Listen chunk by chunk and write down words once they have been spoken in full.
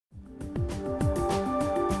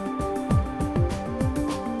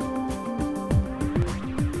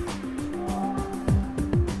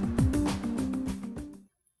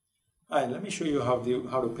Hi, let me show you how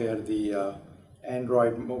to pair the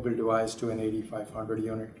Android mobile device to an 8500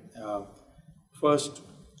 unit. First,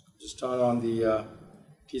 just turn on the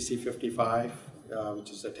TC55,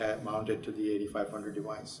 which is mounted to the 8500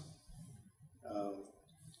 device.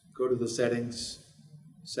 Go to the settings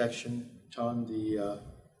section, turn the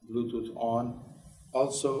Bluetooth on.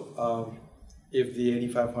 Also, if the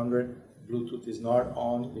 8500 Bluetooth is not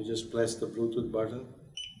on, you just press the Bluetooth button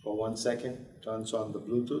for 1 second, turns on the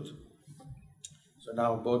Bluetooth. So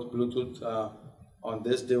now both Bluetooth on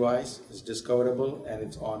this device is discoverable and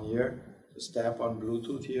it's on here. Just tap on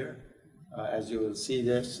Bluetooth here. As you will see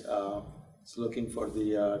this, it's looking for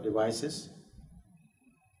the devices.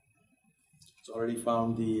 It's already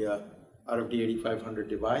found the RFD8500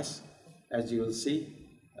 device. As you will see,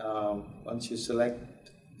 once you select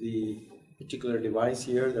the particular device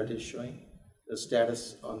here that is showing the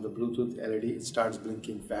status on the Bluetooth LED, it starts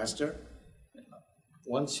blinking faster.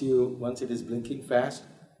 Once it is blinking fast,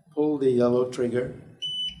 pull the yellow trigger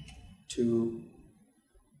to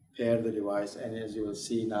pair the device, and as you will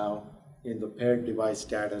see now in the paired device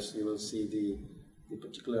status, you will see the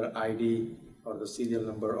particular ID or the serial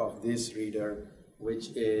number of this reader, which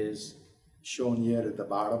is shown here at the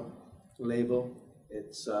bottom label.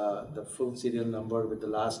 It's the full serial number with the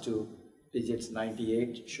last two digits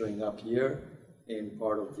 98 showing up here in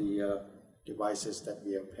part of the devices that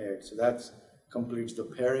we have paired. So that's completes the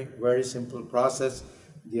pairing. Very simple process.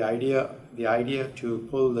 The idea to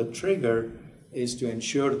pull the trigger is to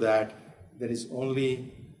ensure that there is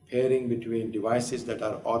only pairing between devices that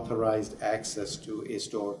are authorized access to a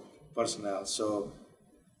store personnel. So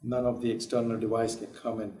none of the external device can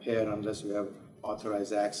come and pair unless you have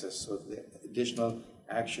authorized access. So the additional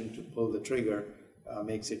action to pull the trigger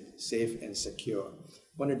makes it safe and secure.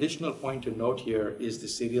 One additional point to note here is the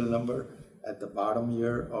serial number at the bottom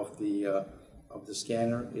here of the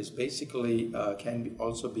scanner is basically can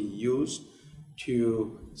also be used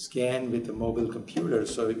to scan with a mobile computer.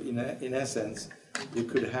 So in essence, you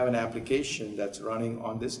could have an application that's running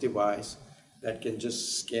on this device that can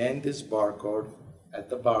just scan this barcode at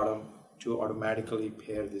the bottom to automatically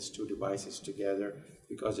pair these two devices together,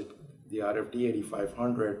 because the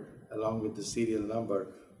RFD8500 along with the serial number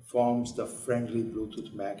forms the friendly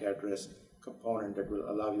Bluetooth MAC address component that will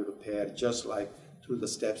allow you to pair just like through the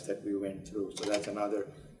steps that we went through. So that's another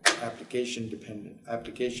application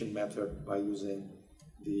method by using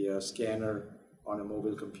the scanner on a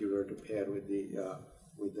mobile computer to pair with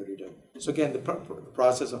the reader. So again, the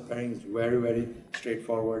process of pairing is very, very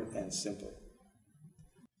straightforward and simple.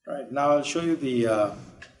 Right, now I'll show you the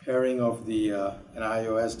pairing of an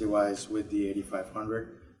iOS device with the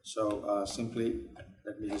 8500. So simply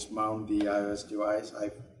let me just mount the iOS device,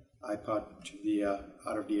 iPod, to the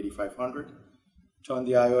RFD8500. Turn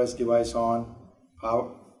the iOS device on,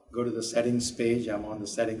 go to the settings page. I'm on the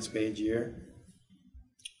settings page here.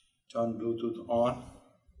 Turn Bluetooth on.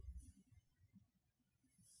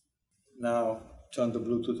 Now turn the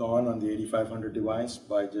Bluetooth on the 8500 device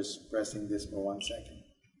by just pressing this for 1 second.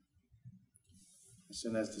 As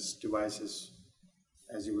soon as this device is,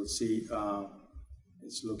 as you will see,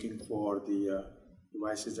 it's looking for the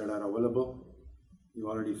devices that are available. You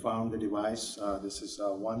already found the device. This is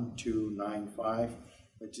 1295,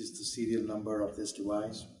 which is the serial number of this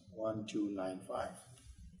device, 1295.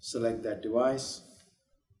 Select that device.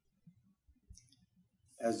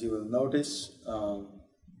 As you will notice,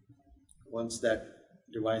 once that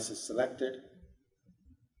device is selected,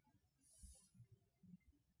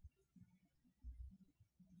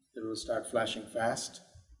 it will start flashing fast.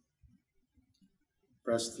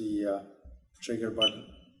 Press the trigger button.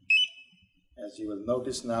 As you will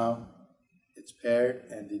notice now, it's paired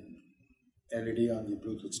and the LED on the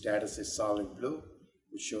Bluetooth status is solid blue,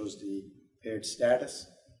 which shows the paired status.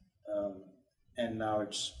 And now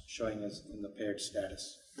it's showing us in the paired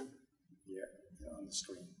status here on the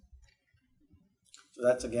screen. So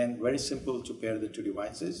that's again very simple to pair the two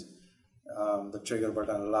devices. The trigger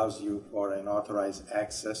button allows you for an authorized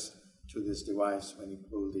access to this device when you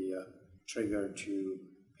pull the trigger to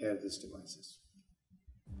pair these devices.